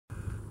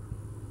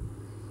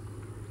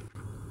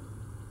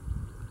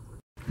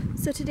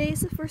So today is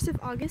the 1st of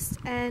August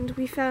and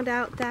we found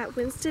out that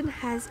Winston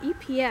has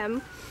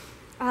EPM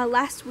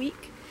last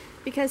week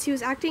because he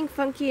was acting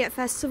funky at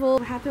festival.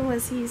 What happened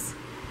was he's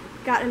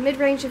got a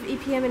mid-range of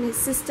EPM in his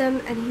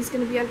system and he's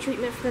going to be on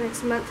treatment for the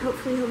next month.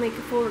 Hopefully he'll make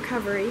a full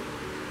recovery.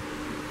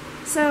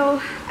 So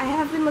I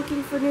have been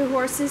looking for new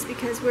horses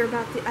because we're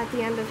about at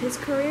the end of his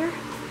career.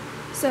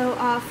 So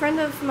a friend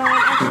of mine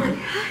actually,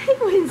 hi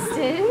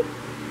Winston!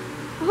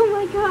 Oh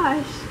my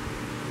gosh!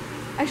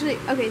 Actually,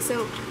 okay,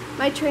 so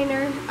my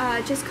trainer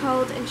just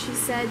called and she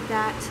said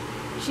that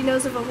she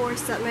knows of a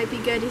horse that might be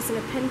good. He's an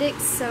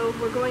appendix, so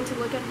we're going to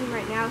look at him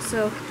right now.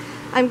 So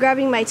I'm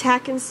grabbing my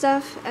tack and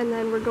stuff and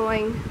then we're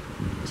going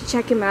to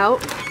check him out.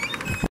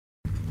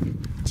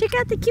 Check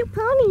out the cute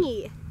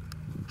pony!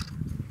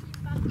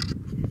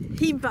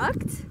 He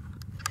bucked?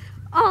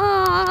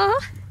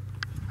 Aww!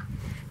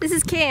 This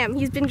is Cam.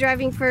 He's been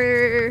driving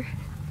for,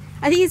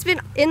 I think he's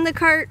been in the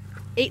cart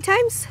 8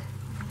 times?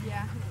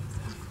 Yeah, I think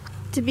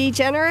so. To be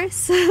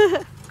generous.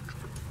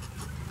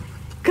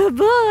 Good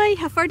boy!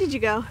 How far did you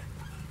go?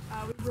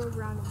 We drove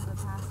around in the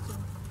pasture.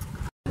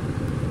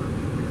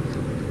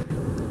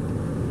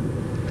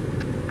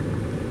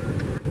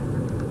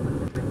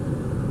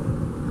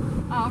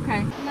 Oh,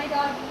 okay. My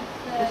dog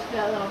eats the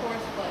little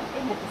horse foot.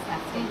 Isn't it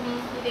disgusting?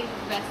 He thinks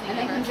it's the best thing And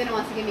then ever. comes in and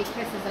wants to give me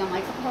kisses, and I'm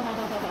like,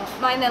 oh.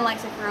 Mine then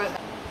likes to throw it.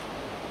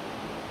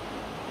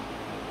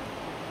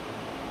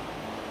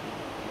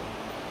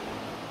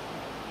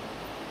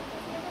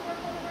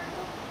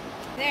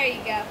 There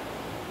you go.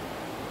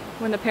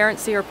 When the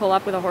parents see her pull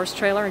up with a horse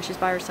trailer and she's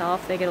by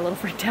herself, they get a little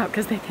freaked out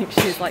because they think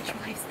she's like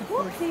twice the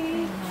horse.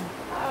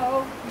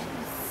 Oh.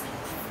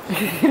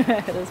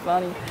 It is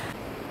funny.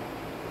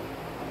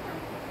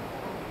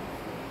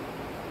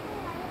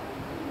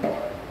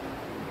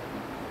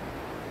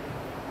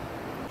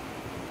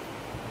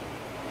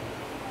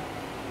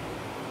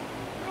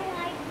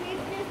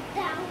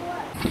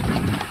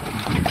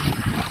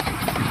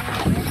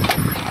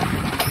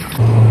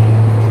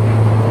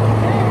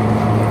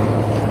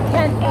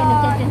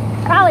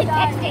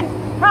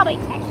 Probably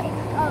texting.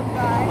 Oh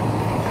God.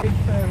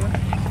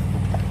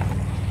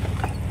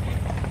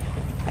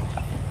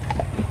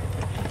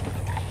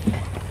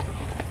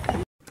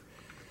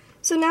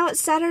 So now it's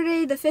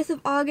Saturday, the 5th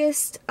of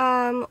August.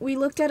 We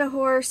looked at a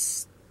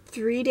horse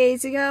 3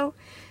 days ago.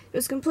 It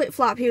was a complete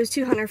flop. He was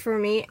too hunter for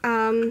me.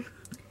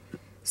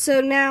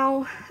 So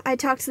now I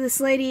talked to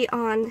this lady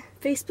on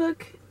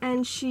Facebook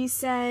and she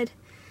said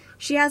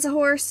she has a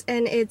horse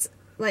and it's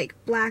like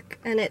black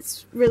and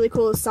it's really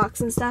cool with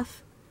socks and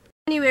stuff.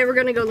 Anyway, we're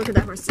gonna go look at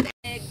that horse today.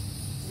 Big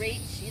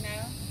reach, you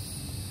know.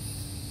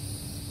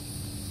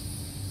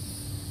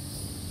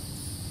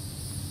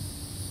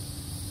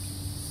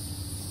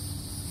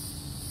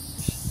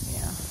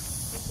 Yeah.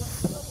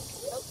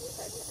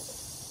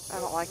 I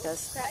don't like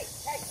this.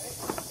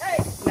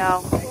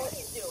 No.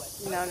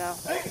 No.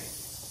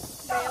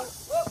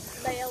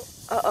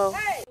 Uh-oh.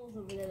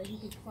 Over there that he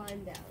could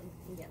climb down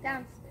and get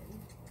Down.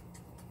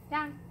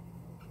 Down.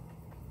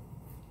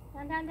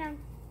 Down. Here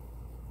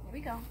we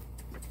go.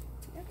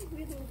 That's a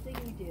weird little thing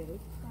we do.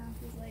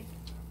 He's like,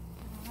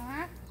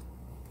 There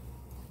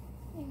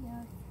you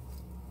go.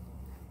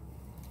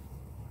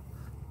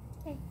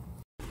 Hey.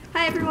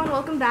 hi everyone,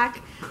 welcome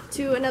back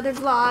to another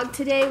vlog.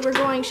 Today we're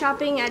going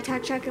shopping at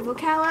Tack of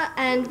Ocala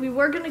and we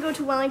were going to go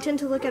to Wellington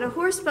to look at a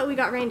horse, but we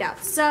got rained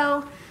out.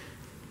 So,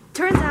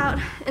 turns out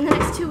in the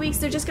next 2 weeks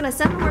they're just going to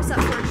set the horse up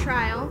for a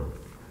trial.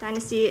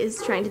 Dynasty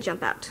is trying to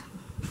jump out.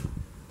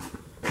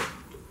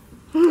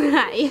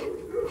 Hi.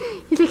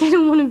 You think I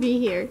don't want to be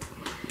here?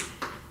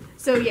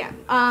 So yeah,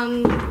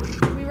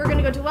 we were going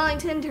to go to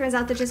Wellington. Turns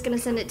out they're just going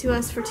to send it to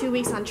us for 2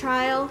 weeks on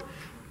trial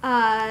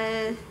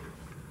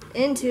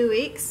in 2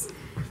 weeks.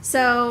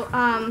 So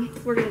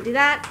we're going to do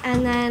that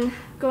and then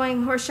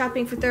going horse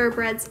shopping for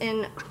thoroughbreds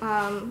in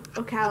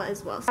Ocala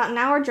as well. It's about an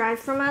hour drive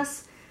from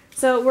us.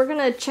 So we're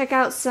going to check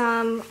out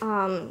some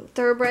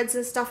thoroughbreds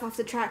and stuff off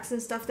the tracks and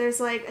stuff.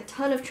 There's like a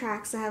ton of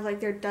tracks that have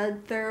like their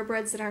dud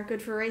thoroughbreds that aren't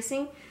good for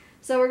racing.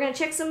 So we're going to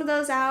check some of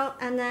those out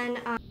and then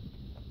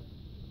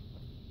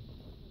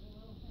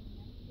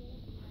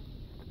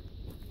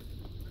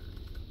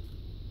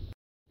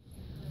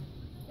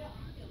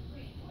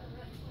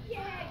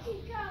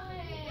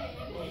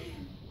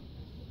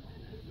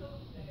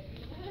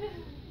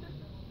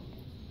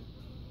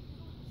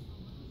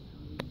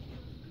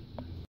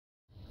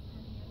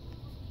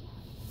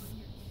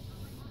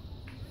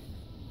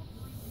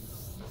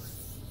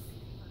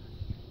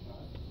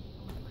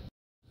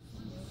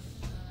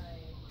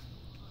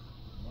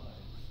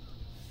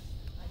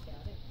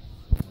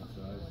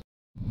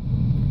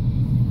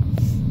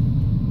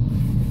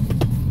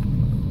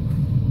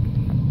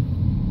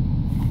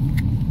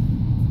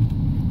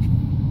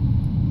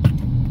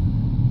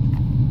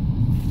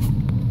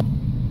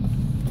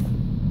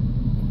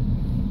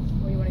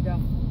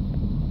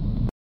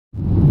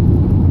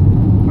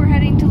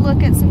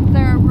look at some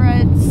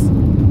thoroughbreds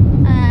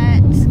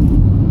at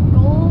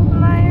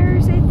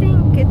Goldmeyer's, I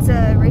think. It's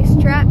a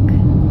racetrack.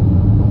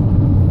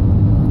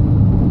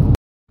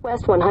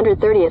 West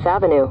 130th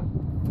Avenue.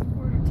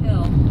 Quarter till.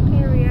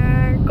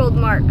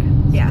 gold mark.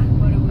 Yeah.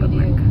 What do we Gold do?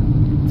 mark.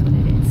 That's what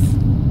it is.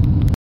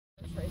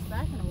 Trace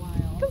back in a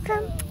while.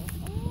 Okay.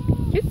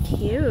 You're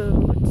cute.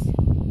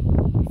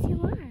 Yes, you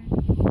are.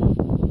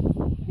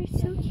 You're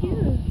so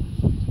cute.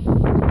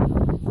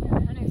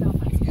 Her name's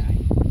Alpine Sky.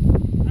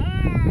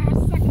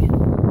 Second.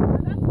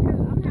 That's good.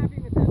 I'm happy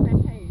with that. That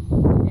pays.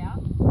 Yeah.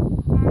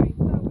 Alright,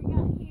 so we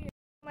got here.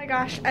 Oh my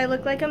gosh, I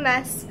look like a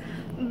mess.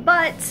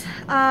 But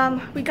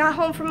we got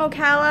home from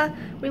Ocala.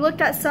 We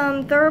looked at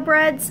some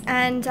thoroughbreds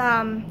and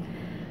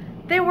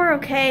they were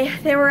okay.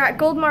 They were at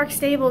Goldmark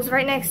Stables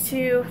right next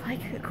to like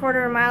a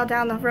quarter of a mile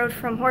down the road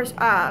from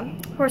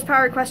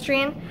Horsepower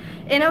Equestrian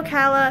in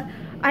Ocala.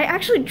 I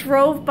actually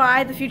drove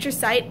by the future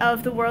site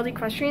of the World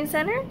Equestrian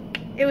Center.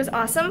 It was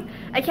awesome.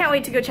 I can't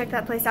wait to go check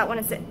that place out when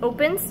it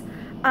opens.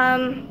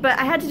 But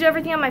I had to do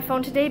everything on my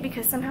phone today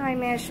because somehow I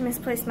managed to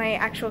misplace my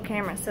actual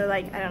camera, so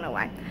like I don't know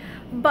why.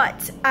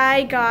 But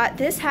I got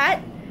this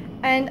hat,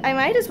 and I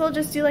might as well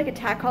just do like a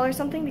tack haul or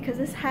something because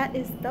this hat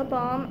is the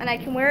bomb and I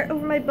can wear it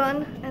over my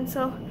bun, and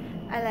so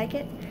I like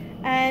it.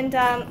 And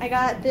I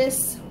got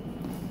this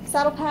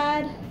saddle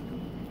pad,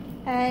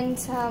 and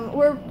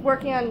we're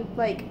working on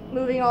like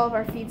moving all of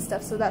our feed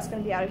stuff, so that's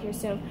going to be out of here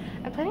soon.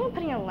 I'm planning on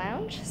putting a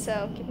lounge,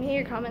 so give me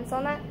your comments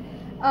on that.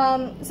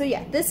 So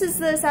yeah, this is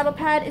the saddle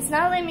pad. It's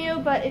not a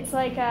lemieux, but it's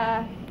like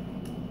a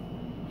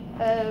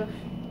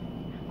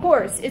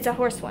horse. It's a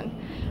horse one.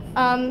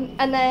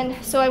 And then,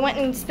 so I went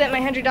and spent my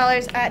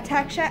 $100 at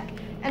Tack Shack,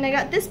 and I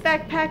got this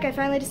backpack. I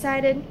finally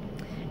decided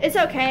it's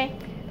okay.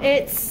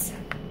 It's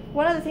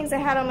one of the things I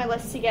had on my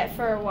list to get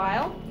for a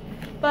while.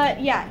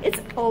 But yeah, it's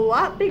a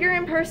lot bigger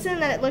in person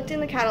than it looked in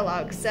the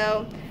catalog.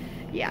 So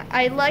yeah,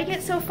 I like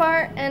it so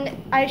far, and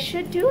I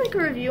should do like a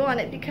review on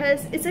it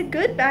because it's a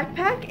good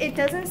backpack. It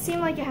doesn't seem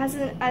like it has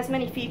as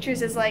many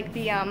features as like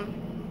the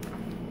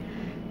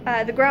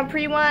Grand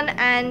Prix one,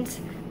 and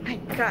my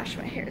gosh,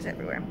 my hair is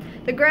everywhere.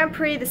 The Grand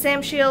Prix, the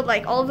Sam Shield,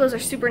 like all of those are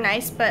super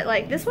nice, but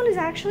like this one is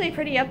actually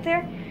pretty up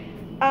there.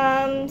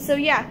 So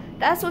yeah,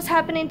 that's what's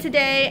happening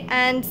today,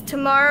 and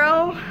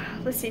tomorrow,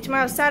 let's see,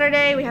 tomorrow's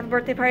Saturday, we have a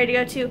birthday party to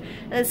go to,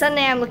 and then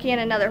Sunday I'm looking at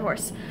another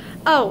horse.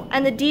 Oh,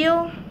 and the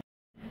deal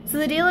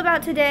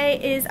about today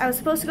is I was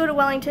supposed to go to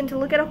Wellington to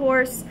look at a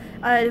horse,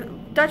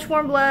 Dutch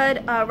warm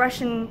blood,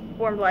 Russian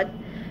warm blood,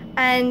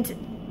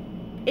 and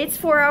it's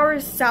 4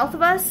 hours south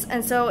of us,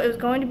 and so it was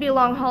going to be a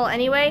long haul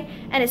anyway,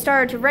 and it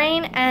started to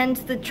rain, and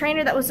the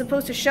trainer that was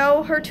supposed to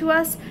show her to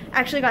us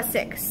actually got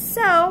sick.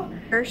 So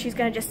she's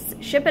gonna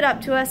just ship it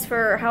up to us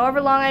for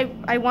however long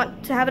I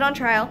want to have it on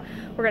trial.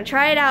 We're gonna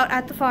try it out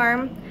at the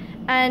farm,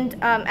 and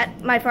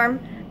at my farm,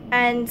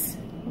 and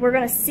we're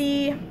gonna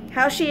see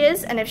how she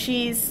is and if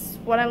she's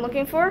what I'm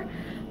looking for.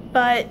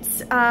 But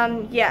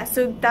yeah,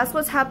 so that's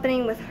what's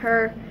happening with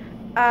her.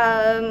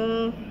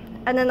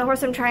 And then the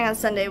horse I'm trying on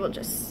Sunday, we'll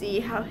just see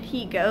how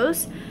he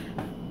goes.